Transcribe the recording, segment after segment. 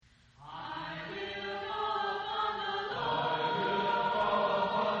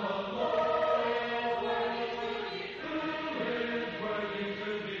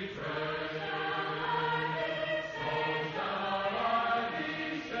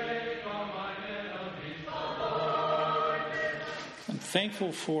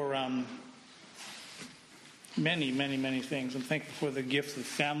thankful for many, many, many things. I'm thankful for the gift of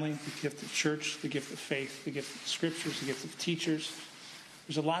family, the gift of church, the gift of faith, the gift of scriptures, the gift of teachers.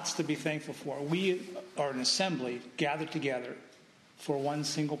 There's lots to be thankful for. We are an assembly gathered together for one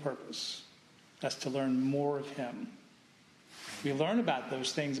single purpose. That's to learn more of Him. We learn about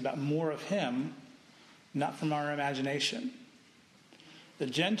those things, about more of Him, not from our imagination. The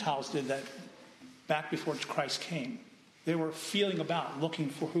Gentiles did that back before Christ came. They were feeling about, looking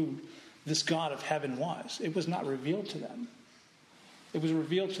for who this God of heaven was. It was not revealed to them. It was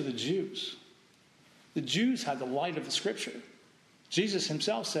revealed to the Jews. The Jews had the light of the Scripture. Jesus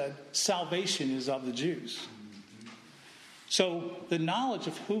himself said, salvation is of the Jews. So the knowledge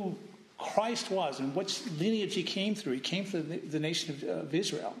of who Christ was and which lineage he came through, he came from the nation of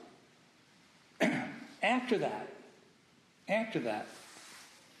Israel. After that,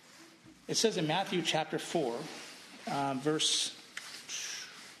 it says in Matthew chapter 4, I'll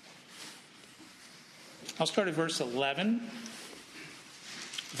start at verse 11.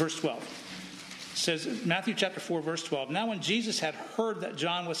 Verse 12. It says, Matthew chapter 4, verse 12. Now when Jesus had heard that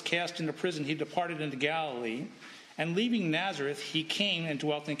John was cast into prison, he departed into Galilee. And leaving Nazareth, he came and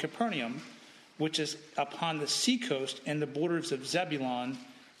dwelt in Capernaum, which is upon the seacoast and the borders of Zebulun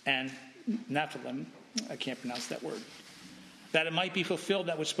and Nephilim. I can't pronounce that word. That it might be fulfilled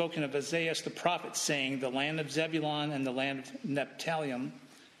that was spoken of Isaiah the prophet, saying, the land of Zebulun and the land of Nephtali,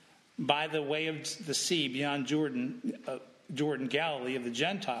 by the way of the sea beyond Jordan, Galilee of the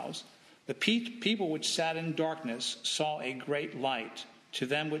Gentiles, the people which sat in darkness saw a great light. To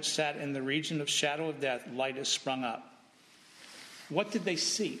them which sat in the region of shadow of death, light has sprung up. What did they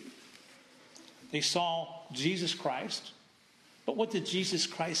see? They saw Jesus Christ. But what did Jesus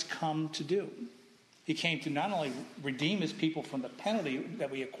Christ come to do? He came to not only redeem his people from the penalty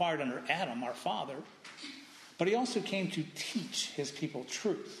that we acquired under Adam, our father, but he also came to teach his people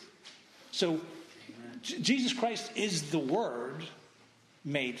truth. So Jesus Christ is the Word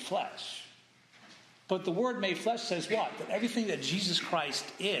made flesh. But the Word made flesh says what? That everything that Jesus Christ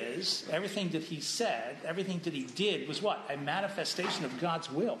is, everything that he said, everything that he did was what? A manifestation of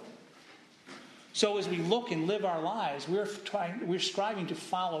God's will. So as we look and live our lives, we're striving to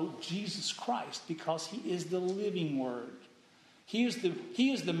follow Jesus Christ because he is the living Word. He is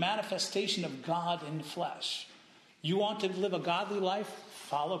the manifestation of God in the flesh. You want to live a godly life?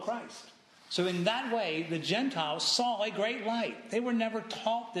 Follow Christ. So in that way, the Gentiles saw a great light. They were never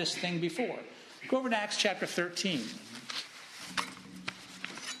taught this thing before. Go over to Acts chapter 13.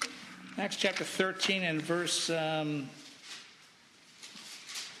 Acts chapter 13 and verse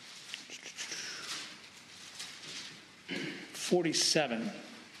 47.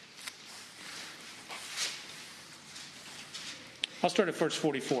 I'll start at verse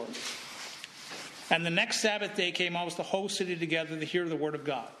 44. And the next Sabbath day came almost the whole city together to hear the word of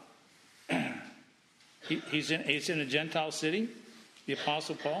God. He's in a Gentile city, the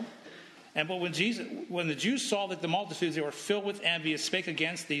Apostle Paul. And but when the Jews saw that the multitudes, they were filled with envy, and spake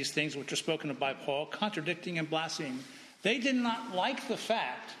against these things which are spoken of by Paul, contradicting and blaspheming. They did not like the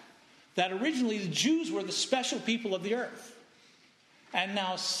fact that originally the Jews were the special people of the earth. And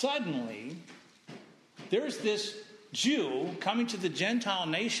now suddenly, there's this Jew coming to the Gentile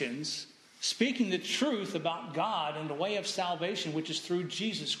nations, speaking the truth about God and the way of salvation, which is through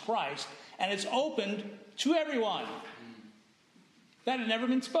Jesus Christ, and it's opened to everyone. That had never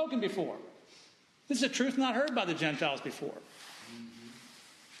been spoken before. This is a truth not heard by the Gentiles before.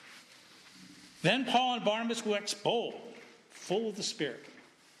 Then Paul and Barnabas waxed bold, full of the Spirit.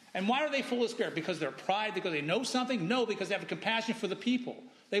 And why are they full of the Spirit? Because they're pride? Because they know something? No, because they have a compassion for the people.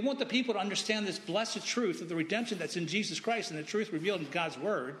 They want the people to understand this blessed truth of the redemption that's in Jesus Christ and the truth revealed in God's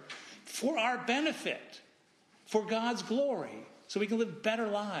Word for our benefit, for God's glory, so we can live better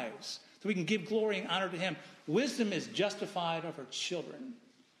lives, so we can give glory and honor to Him. Wisdom is justified of her children.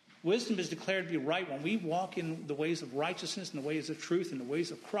 Wisdom is declared to be right when we walk in the ways of righteousness and the ways of truth and the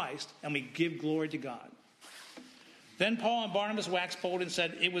ways of Christ, and we give glory to God. Then Paul and Barnabas waxed bold and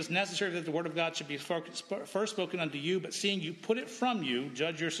said, it was necessary that the word of God should be first spoken unto you, but seeing you put it from you,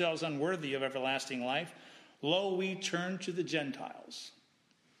 judge yourselves unworthy of everlasting life. Lo, we turn to the Gentiles.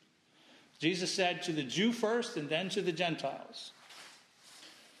 Jesus said to the Jew first and then to the Gentiles.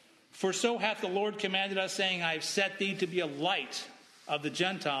 For so hath the Lord commanded us, saying, I have set thee to be a light of the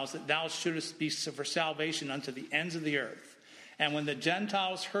Gentiles, that thou shouldest be for salvation unto the ends of the earth. And when the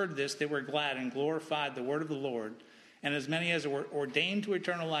Gentiles heard this, they were glad and glorified the word of the Lord. And as many as were ordained to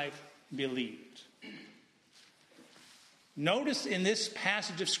eternal life believed. Notice in this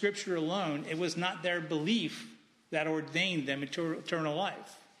passage of Scripture alone, it was not their belief that ordained them to eternal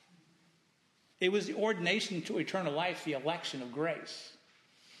life. It was the ordination to eternal life, the election of grace,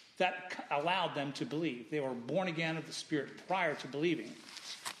 that allowed them to believe. They were born again of the Spirit prior to believing.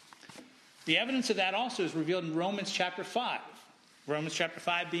 The evidence of that also is revealed in Romans chapter 5. Romans chapter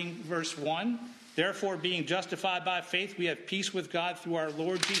 5 being verse 1. Therefore, being justified by faith, we have peace with God through our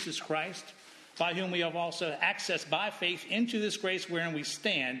Lord Jesus Christ, by whom we have also access by faith into this grace wherein we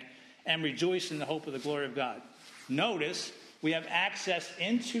stand and rejoice in the hope of the glory of God. Notice, we have access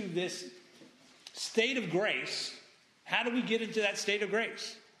into this state of grace. How do we get into that state of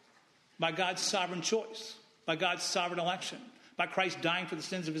grace? By God's sovereign choice, by God's sovereign election, by Christ dying for the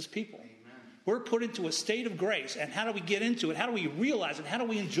sins of his people. Amen. We're put into a state of grace. And how do we get into it? How do we realize it? How do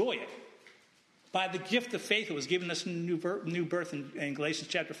we enjoy it? By the gift of faith that was given us in new birth in Galatians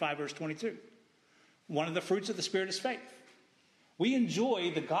chapter 5, verse 22. One of the fruits of the Spirit is faith. We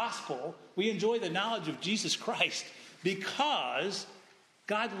enjoy the gospel. We enjoy the knowledge of Jesus Christ because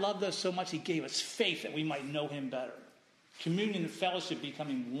God loved us so much he gave us faith that we might know him better. Communion and fellowship,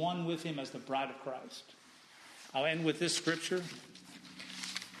 becoming one with him as the bride of Christ. I'll end with this scripture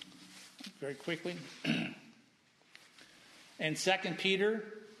very quickly. In 2 Peter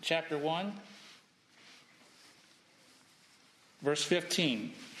chapter 1, verse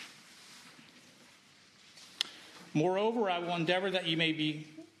 15. Moreover, I will endeavor that you may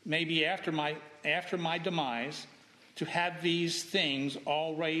be after my demise, to have these things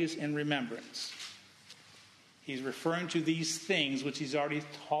all raised in remembrance. He's referring to these things which he's already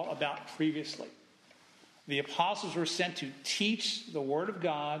taught about previously. The apostles were sent to teach the word of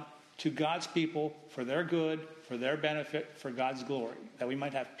God to God's people for their good, for their benefit, for God's glory, that we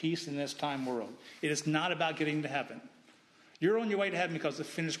might have peace in this time world. It is not about getting to heaven. You're on your way to heaven because of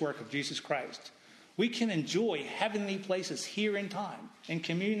the finished work of Jesus Christ. We can enjoy heavenly places here in time, in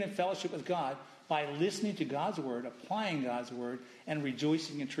communion and fellowship with God, by listening to God's word, applying God's word, and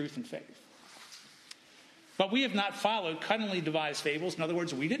rejoicing in truth and faith. But we have not followed cunningly devised fables. In other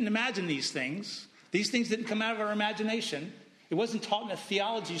words, we didn't imagine these things. These things didn't come out of our imagination. It wasn't taught in a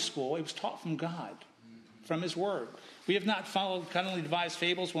theology school. It was taught from God, from his word. We have not followed cunningly devised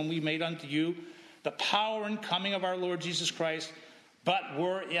fables when we made unto you the power and coming of our Lord Jesus Christ, but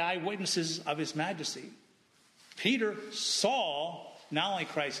were eyewitnesses of his majesty. Peter saw not only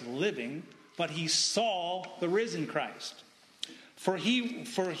Christ living, but he saw the risen Christ. For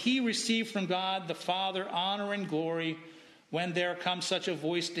he received from God the Father honor and glory when there comes such a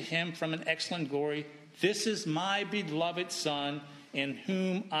voice to him from an excellent glory. This is my beloved Son, in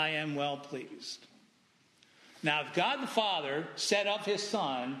whom I am well pleased. Now, if God the Father said of his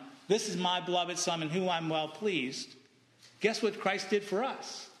Son, this is my beloved Son, in whom I'm well pleased, guess what Christ did for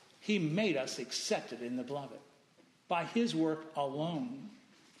us? He made us accepted in the beloved by his work alone.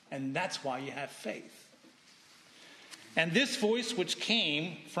 And that's why you have faith. And this voice which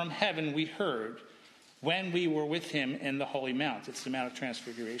came from heaven we heard when we were with him in the holy mount. It's the Mount of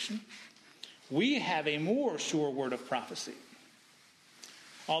Transfiguration. We have a more sure word of prophecy.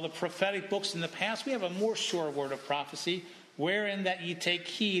 All the prophetic books in the past, we have a more sure word of prophecy, wherein that ye take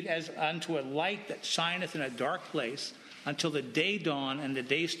heed as unto a light that shineth in a dark place, until the day dawn and the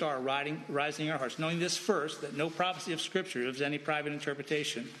day star rising in our hearts. Knowing this first, that no prophecy of Scripture is any private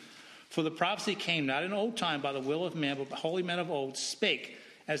interpretation. For the prophecy came not in old time by the will of man, but the holy men of old spake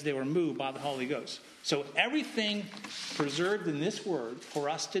as they were moved by the Holy Ghost. So everything preserved in this word for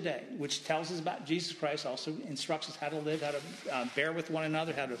us today, which tells us about Jesus Christ, also instructs us how to live, how to bear with one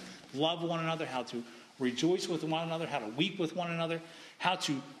another, how to love one another, how to rejoice with one another, how to weep with one another, how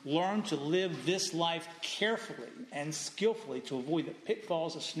to learn to live this life carefully and skillfully to avoid the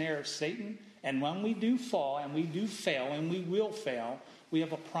pitfalls and snare of Satan. And when we do fall, and we do fail, and we will fail, we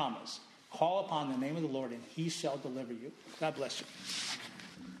have a promise. Call upon the name of the Lord, and he shall deliver you. God bless you.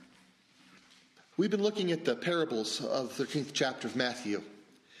 We've been looking at the parables of the 13th chapter of Matthew.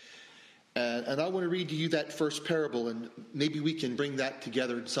 And I want to read to you that first parable, and maybe we can bring that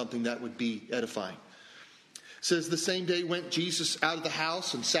together in something that would be edifying. It says, the same day went Jesus out of the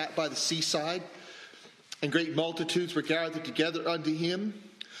house and sat by the seaside, and great multitudes were gathered together unto him,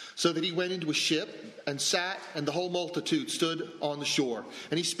 so that he went into a ship and sat, and the whole multitude stood on the shore.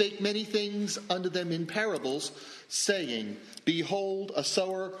 And he spake many things unto them in parables, saying, Behold, a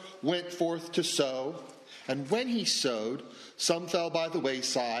sower went forth to sow, and when he sowed, some fell by the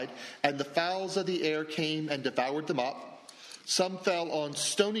wayside, and the fowls of the air came and devoured them up. Some fell on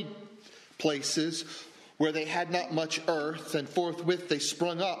stony places, where they had not much earth, and forthwith they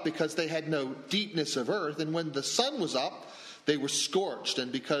sprung up, because they had no deepness of earth. And when the sun was up, they were scorched,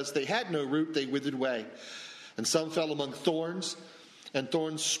 and because they had no root, they withered away. And some fell among thorns, And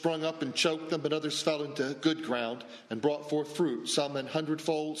thorns sprung up and choked them, but others fell into good ground and brought forth fruit, some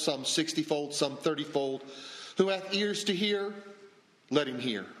 100-fold, some 60-fold, some 30-fold. Who hath ears to hear, let him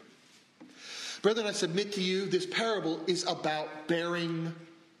hear. Brethren, I submit to you, this parable is about bearing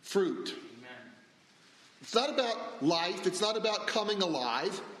fruit. Amen. It's not about life. It's not about coming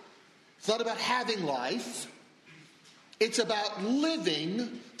alive. It's not about having life. It's about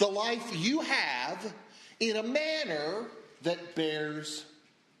living the life you have in a manner that bears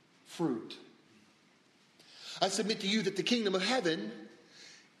fruit. I submit to you that the kingdom of heaven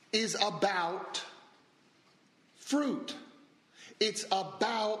is about fruit. It's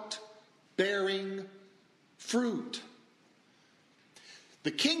about bearing fruit.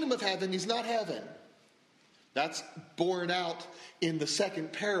 The kingdom of heaven is not heaven. That's borne out in the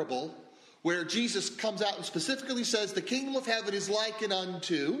second parable, where Jesus comes out and specifically says the kingdom of heaven is likened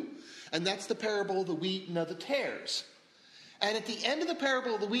unto, and that's the parable of the wheat and of the tares. And at the end of the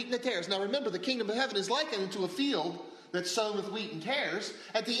parable of the wheat and the tares, now remember, the kingdom of heaven is likened unto a field that's sown with wheat and tares.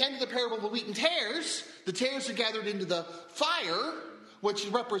 At the end of the parable of the wheat and tares, the tares are gathered into the fire, which is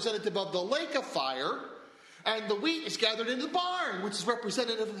representative of the lake of fire, and the wheat is gathered into the barn, which is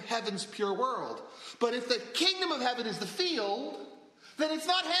representative of heaven's pure world. But if the kingdom of heaven is the field, then it's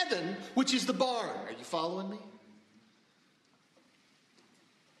not heaven, which is the barn. Are you following me?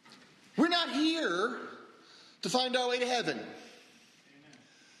 We're not here to find our way to heaven. Amen.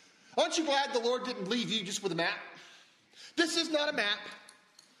 Aren't you glad the Lord didn't leave you just with a map? This is not a map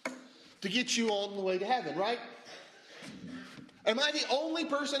to get you on the way to heaven, right? Am I the only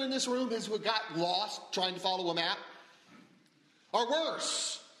person in this room who got lost trying to follow a map? Or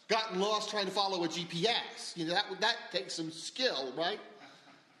worse, gotten lost trying to follow a GPS? You know, that takes some skill, right?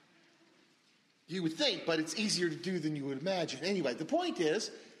 You would think, but it's easier to do than you would imagine. Anyway, the point is,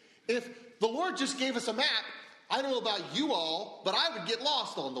 if the Lord just gave us a map, I don't know about you all, but I would get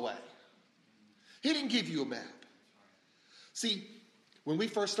lost on the way. He didn't give you a map. See, when we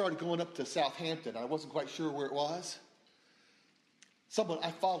first started going up to Southampton, I wasn't quite sure where it was.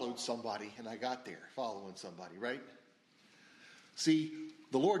 I followed somebody, and I got there following somebody, right? See,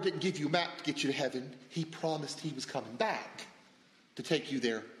 the Lord didn't give you a map to get you to heaven. He promised he was coming back to take you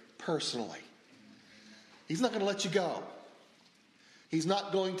there personally. He's not going to let you go. He's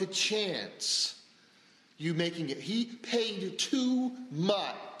not going to chance you making it. He paid too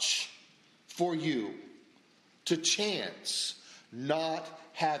much for you to chance not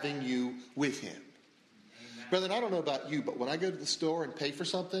having you with him. Amen. Brethren, I don't know about you, but when I go to the store and pay for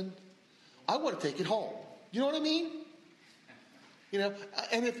something, I want to take it home. You know what I mean? You know,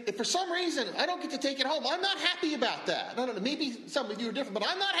 and if for some reason I don't get to take it home, I'm not happy about that. I don't know, maybe some of you are different, but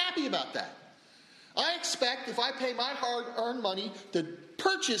I'm not happy about that. I expect if I pay my hard-earned money to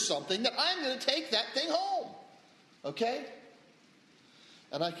purchase something, that I'm going to take that thing home. Okay?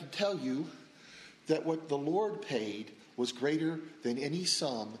 And I can tell you that what the Lord paid was greater than any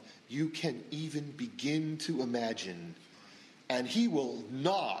sum you can even begin to imagine. And he will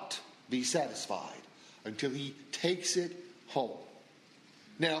not be satisfied until he takes it home.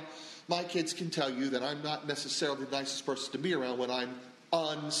 Now, my kids can tell you that I'm not necessarily the nicest person to be around when I'm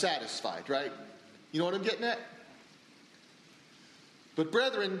unsatisfied, right? You know what I'm getting at? But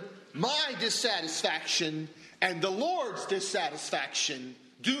brethren, my dissatisfaction and the Lord's dissatisfaction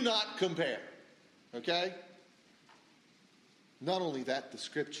do not compare. Okay? Not only that, the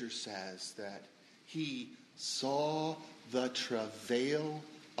scripture says that he saw the travail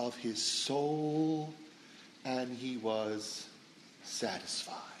of his soul and he was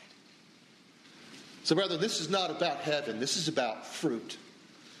satisfied. So brethren, this is not about heaven. This is about fruit.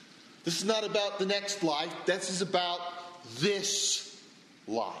 This is not about the next life. This is about this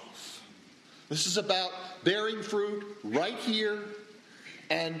life. This is about bearing fruit right here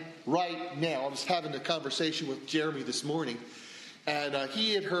and right now. I was having a conversation with Jeremy this morning, and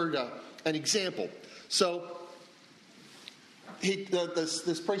he had heard an example. So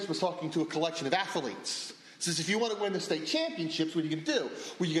this priest was talking to a collection of athletes. He says, if you want to win the state championships, what are you going to do?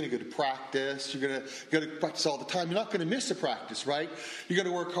 Well, you're going to go to practice. You're going to practice all the time. You're not going to miss a practice, right? You're going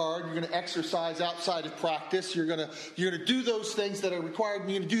to work hard. You're going to exercise outside of practice. You're going to do those things that are required, and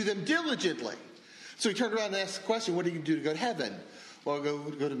you're going to do them diligently. So he turned around and asked the question, what are you going to do to go to heaven? Well,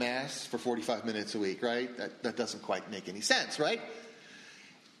 go to Mass for 45 minutes a week, right? That doesn't quite make any sense, right?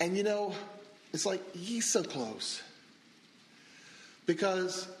 And you know, it's like, he's so close.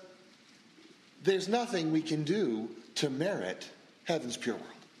 Because there's nothing we can do to merit heaven's pure world.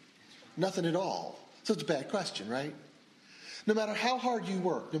 Nothing at all. So it's a bad question, right? No matter how hard you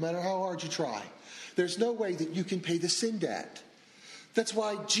work, no matter how hard you try, there's no way that you can pay the sin debt. That's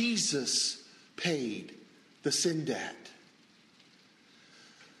why Jesus paid the sin debt.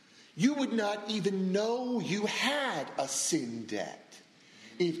 You would not even know you had a sin debt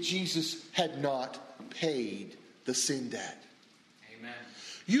if Jesus had not paid the sin debt. Amen.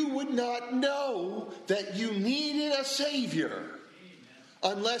 You would not know that you needed a Savior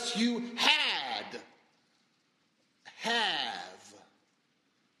unless you have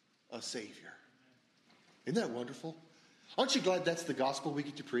a Savior. Isn't that wonderful? Aren't you glad that's the gospel we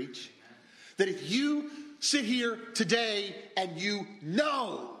get to preach? That if you sit here today and you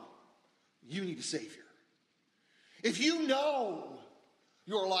know you need a Savior, if you know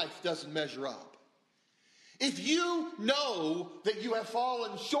your life doesn't measure up, if you know that you have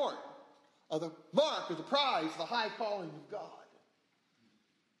fallen short of the mark or the prize, the high calling of God,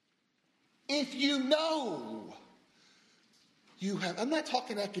 if you know you have, I'm not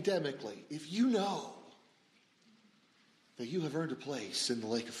talking academically, if you know that you have earned a place in the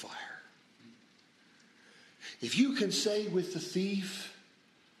lake of fire, if you can say with the thief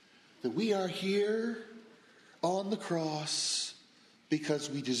that we are here on the cross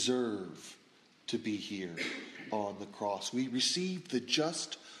because we deserve to be here on the cross. We receive the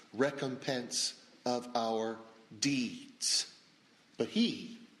just recompense of our deeds. But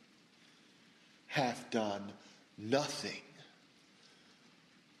he hath done nothing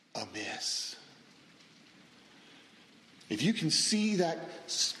amiss. If you can see that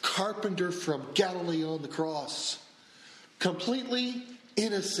carpenter from Galilee on the cross, completely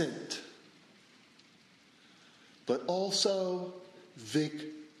innocent, but also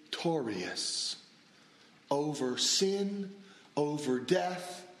victorious over sin, over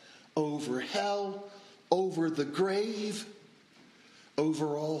death, over hell, over the grave,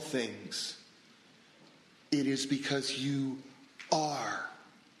 over all things, it is because you are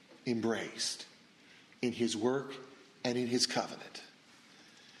embraced in his work and in his covenant.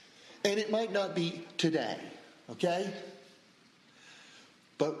 And it might not be today, okay?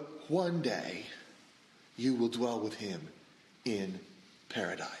 But one day you will dwell with him in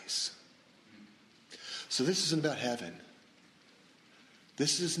paradise. So this isn't about heaven.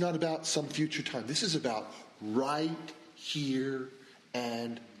 This is not about some future time. This is about right here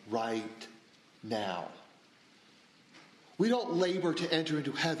and right now. We don't labor to enter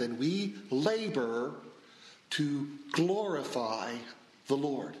into heaven. We labor to glorify the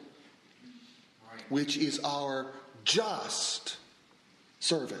Lord, which is our just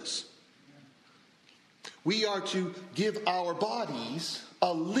service. We are to give our bodies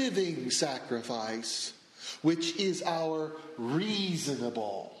a living sacrifice, which is our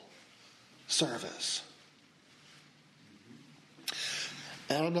reasonable service.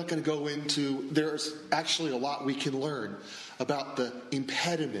 And I'm not going to go into, there's actually a lot we can learn about the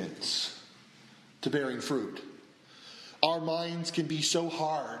impediments to bearing fruit. Our minds can be so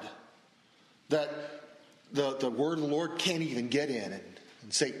hard that the word of the Lord can't even get in, and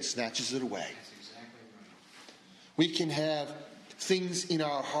Satan snatches it away. That's exactly right. We can have things in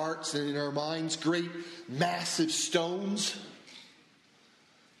our hearts and in our minds, great massive stones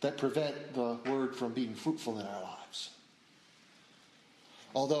that prevent the word from being fruitful in our lives.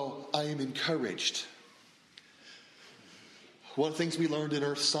 Although I am encouraged. One of the things we learned in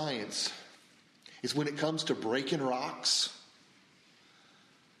earth science is when it comes to breaking rocks,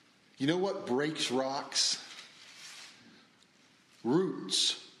 you know what breaks rocks?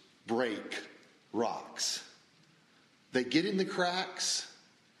 Roots break rocks. They get in the cracks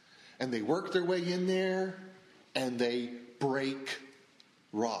and they work their way in there and they break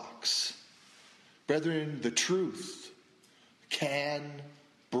rocks. Brethren, the truth can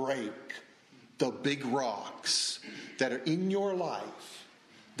break the big rocks that are in your life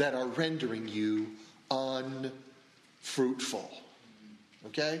that are rendering you unfruitful.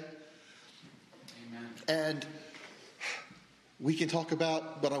 Okay? Amen. And we can talk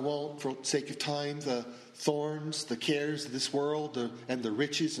about, but I won't for sake of time, the thorns, the cares of this world, and the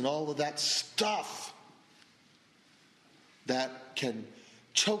riches and all of that stuff that can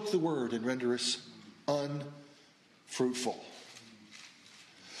choke the word and render us unfruitful.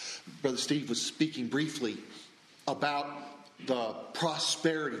 Brother Steve was speaking briefly about the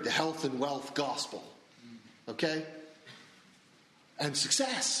prosperity, the health and wealth gospel. Okay? And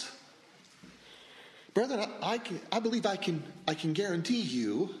success. Brethren, I believe I can guarantee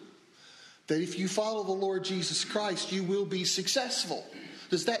you that if you follow the Lord Jesus Christ, you will be successful.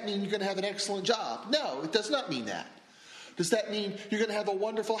 Does that mean you're going to have an excellent job? No, it does not mean that. Does that mean you're going to have a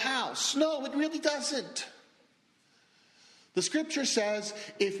wonderful house? No, it really doesn't. The scripture says,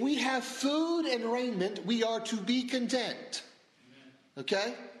 if we have food and raiment, we are to be content.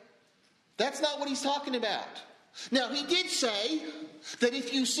 Okay? That's not what he's talking about. Now, he did say that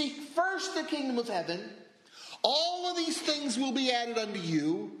if you seek first the kingdom of heaven, All of these things will be added unto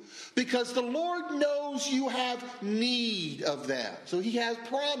you, because the Lord knows you have need of them. So he has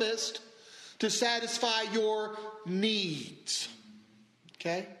promised to satisfy your needs.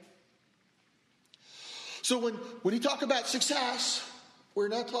 Okay? So when you talk about success, we're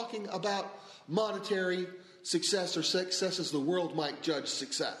not talking about monetary success or success as the world might judge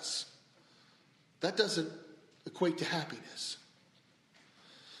success. That doesn't equate to happiness.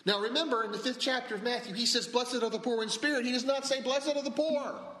 Now remember, in the 5th chapter of Matthew, he says, blessed are the poor in spirit. He does not say, blessed are the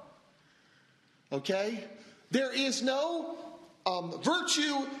poor. Okay? There is no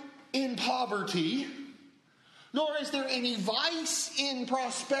virtue in poverty, nor is there any vice in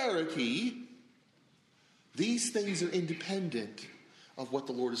prosperity. These things are independent of what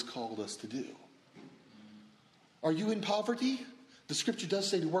the Lord has called us to do. Are you in poverty? The scripture does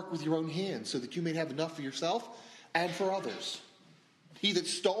say to work with your own hands so that you may have enough for yourself and for others. He that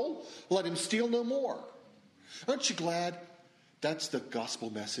stole, let him steal no more. Aren't you glad that's the gospel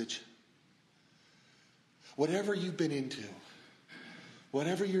message? Whatever you've been into,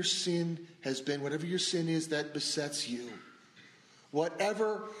 whatever your sin has been, whatever your sin is that besets you,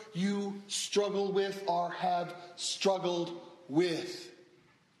 whatever you struggle with or have struggled with,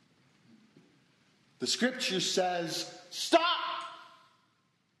 the scripture says, stop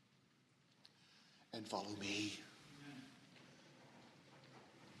and follow me.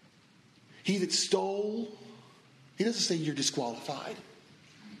 He that stole, he doesn't say you're disqualified.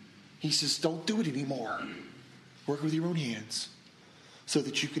 He says, don't do it anymore. Work with your own hands so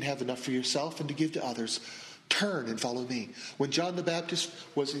that you can have enough for yourself and to give to others. Turn and follow me. When John the Baptist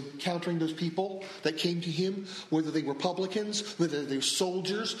was encountering those people that came to him, whether they were publicans, whether they were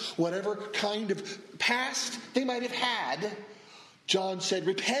soldiers, whatever kind of past they might have had, John said,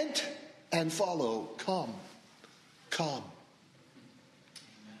 repent and follow. Come. Come.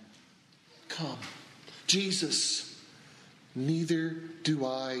 Come. Jesus, neither do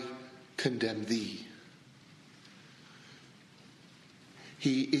I condemn thee.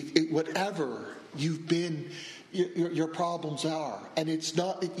 Whatever you've been, your problems are, and it's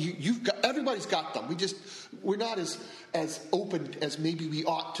not. You've got. Everybody's got them. We're not as open as maybe we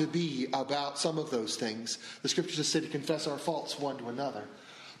ought to be about some of those things. The scriptures just say to confess our faults one to another.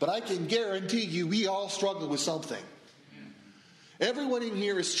 But I can guarantee you, we all struggle with something. Everyone in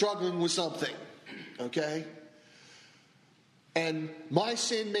here is struggling with something. Okay? And my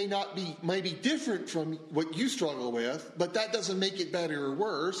sin may be different from what you struggle with, but that doesn't make it better or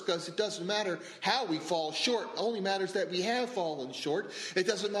worse, because it doesn't matter how we fall short. It only matters that we have fallen short. It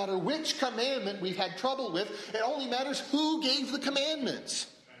doesn't matter which commandment we've had trouble with. It only matters who gave the commandments.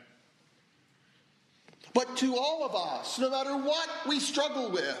 But to all of us, no matter what we struggle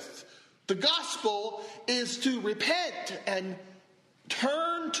with, the gospel is to repent and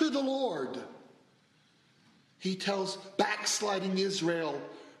turn to the Lord. He tells backsliding Israel,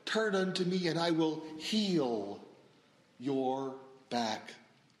 turn unto me and I will heal your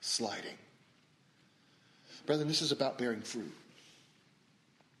backsliding. Brethren, this is about bearing fruit.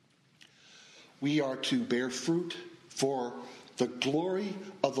 We are to bear fruit for the glory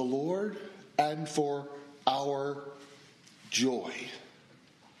of the Lord and for our joy.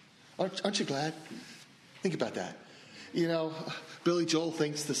 Aren't you glad? Think about that. You know, Billy Joel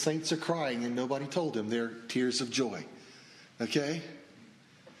thinks the saints are crying and nobody told him they're tears of joy. Okay?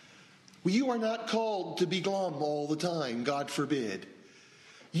 Well, you are not called to be glum all the time, God forbid.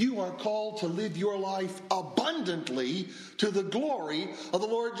 You are called to live your life abundantly to the glory of the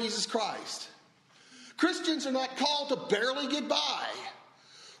Lord Jesus Christ. Christians are not called to barely get by.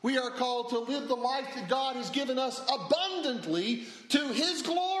 We are called to live the life that God has given us abundantly to His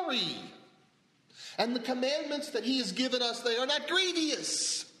glory. And the commandments that He has given us, they are not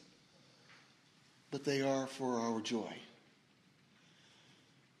grievous, but they are for our joy.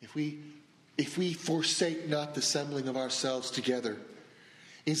 If we forsake not the assembling of ourselves together,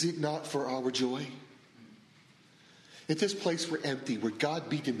 is it not for our joy? If this place were empty, would God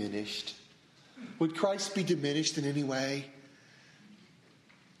be diminished? Would Christ be diminished in any way?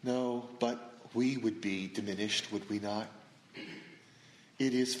 No, but we would be diminished, would we not?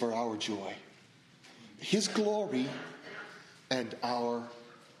 It is for our joy. His glory and our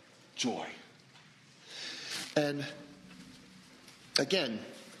joy. And again,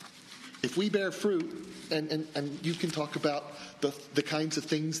 if we bear fruit, and you can talk about the kinds of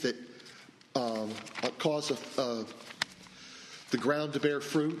things that cause the ground to bear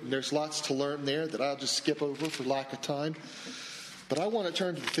fruit, and there's lots to learn there that I'll just skip over for lack of time. But I want to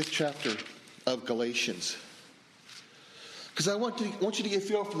turn to the 5th chapter of Galatians, because I want you to get a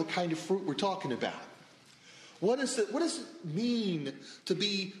feel for the kind of fruit we're talking about. What does it mean to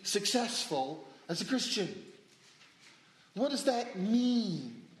be successful as a Christian? What does that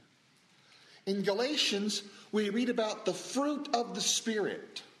mean? In Galatians, we read about the fruit of the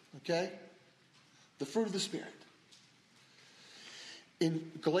Spirit. Okay? The fruit of the Spirit.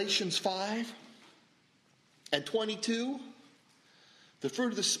 In Galatians 5 and 22, the fruit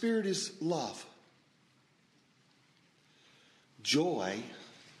of the Spirit is love, joy,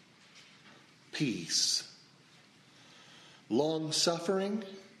 peace, long-suffering,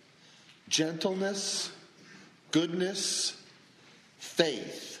 gentleness, goodness,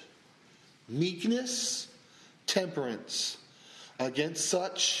 faith, meekness, temperance. Against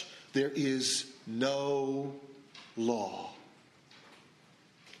such there is no law.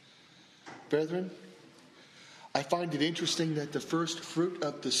 Brethren, I find it interesting that the first fruit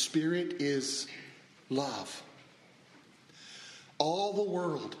of the Spirit is love. All the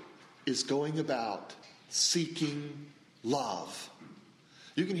world is going about seeking love.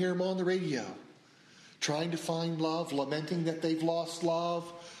 You can hear them on the radio, trying to find love, lamenting that they've lost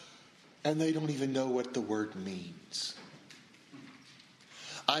love, and they don't even know what the word means.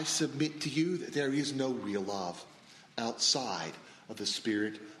 I submit to you that there is no real love outside of the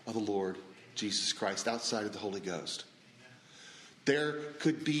Spirit of the Lord Jesus Christ, outside of the Holy Ghost. There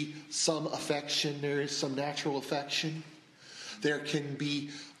could be some affection. There is some natural affection. There can be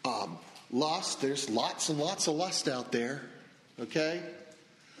lust. There's lots and lots of lust out there. Okay?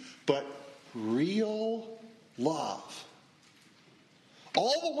 But real love.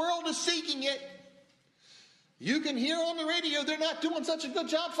 All the world is seeking it. You can hear on the radio they're not doing such a good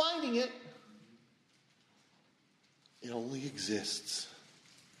job finding it. It only exists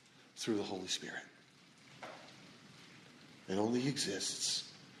through the Holy Spirit. It only exists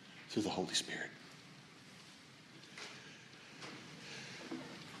through the Holy Spirit.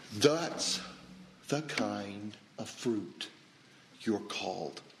 That's the kind of fruit you're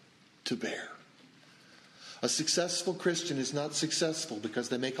called to bear. A successful Christian is not successful because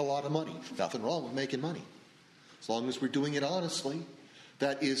they make a lot of money. Nothing wrong with making money. As long as we're doing it honestly,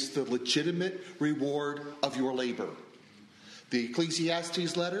 that is the legitimate reward of your labor. The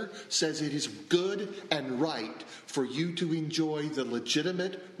Ecclesiastes letter says it is good and right for you to enjoy the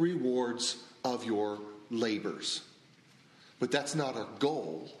legitimate rewards of your labors. But that's not our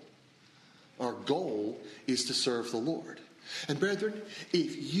goal. Our goal is to serve the Lord. And brethren,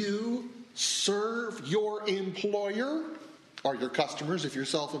 if you serve your employer, or your customers if you're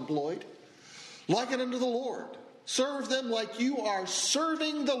self-employed, like it unto the Lord, serve them like you are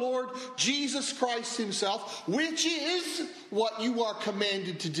serving the Lord Jesus Christ himself, which is what you are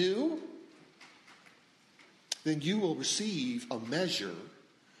commanded to do, then you will receive a measure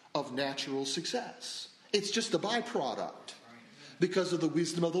of natural success. It's just a byproduct because of the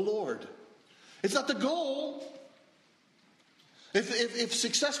wisdom of the Lord. It's not the goal. If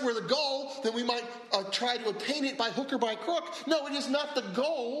success were the goal, then we might try to attain it by hook or by crook. No, it is not the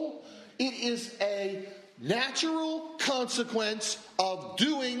goal. It is a natural consequence of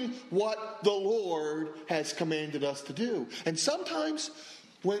doing what the Lord has commanded us to do. And sometimes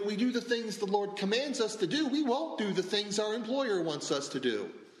when we do the things the Lord commands us to do, we won't do the things our employer wants us to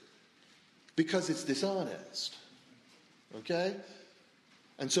do because it's dishonest. Okay?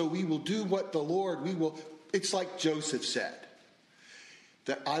 And so we will do what the Lord, it's like Joseph said,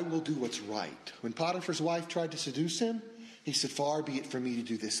 that I will do what's right. When Potiphar's wife tried to seduce him, he said, far be it from me to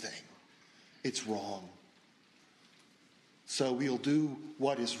do this thing. It's wrong. So we'll do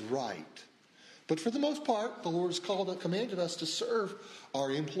what is right. But for the most part, the Lord has commanded us to serve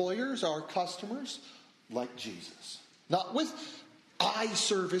our employers, our customers, like Jesus. Not with eye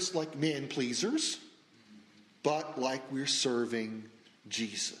service like man pleasers, but like we're serving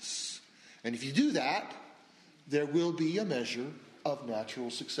Jesus. And if you do that, there will be a measure of natural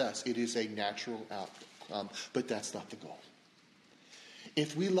success. It is a natural outcome, but that's not the goal.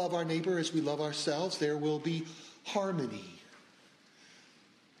 If we love our neighbor as we love ourselves, there will be harmony.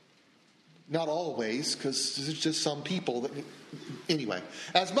 Not always, because there's just some people that... Anyway,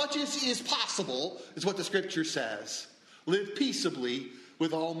 as much as is possible is what the Scripture says. Live peaceably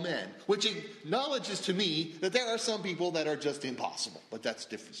with all men, which acknowledges to me that there are some people that are just impossible, but that's a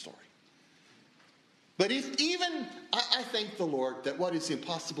different story. But I thank the Lord that what is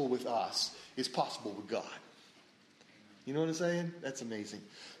impossible with us is possible with God. You know what I'm saying? That's amazing.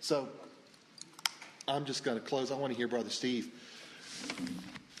 So, I'm just going to close. I want to hear Brother Steve.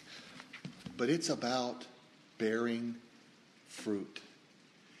 But it's about bearing fruit.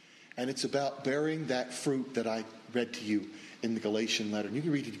 And it's about bearing that fruit that I read to you in the Galatian letter. And you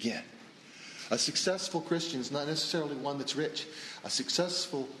can read it again. A successful Christian is not necessarily one that's rich. A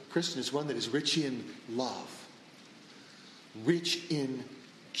successful Christian is one that is rich in love, rich in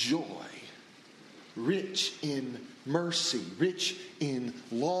joy, rich in mercy, rich in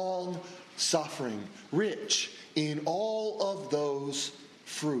long suffering, rich in all of those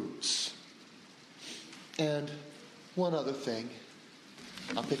fruits. And one other thing,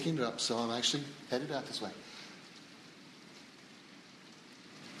 I'm picking it up, so I'm actually headed out this way.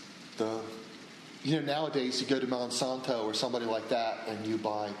 Nowadays you go to Monsanto or somebody like that and you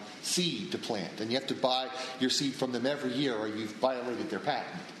buy seed to plant. And you have to buy your seed from them every year or you've violated their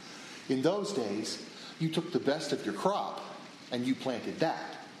patent. In those days, you took the best of your crop and you planted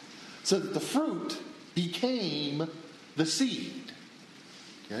that. So that the fruit became the seed.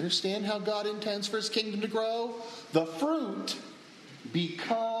 You understand how God intends for his kingdom to grow? The fruit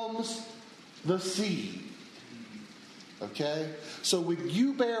becomes the seed. Okay? So when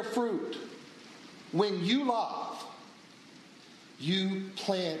you bear fruit, when you love, you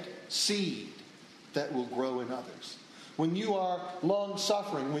plant seed that will grow in others. When you are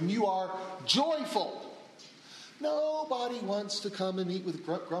long-suffering, when you are joyful, nobody wants to come and eat with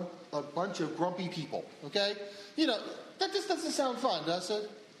a bunch of grumpy people. Okay? That just doesn't sound fun, does it?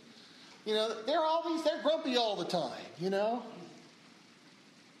 They're grumpy all the time,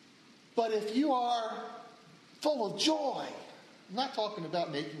 But if you are full of joy, I'm not talking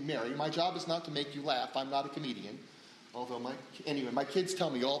about making merry. My job is not to make you laugh. I'm not a comedian. Although my kids tell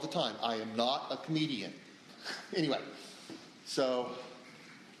me all the time, I am not a comedian. Anyway, so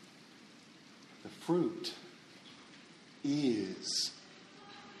the fruit is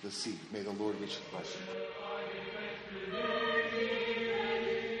the seed. May the Lord richly bless you.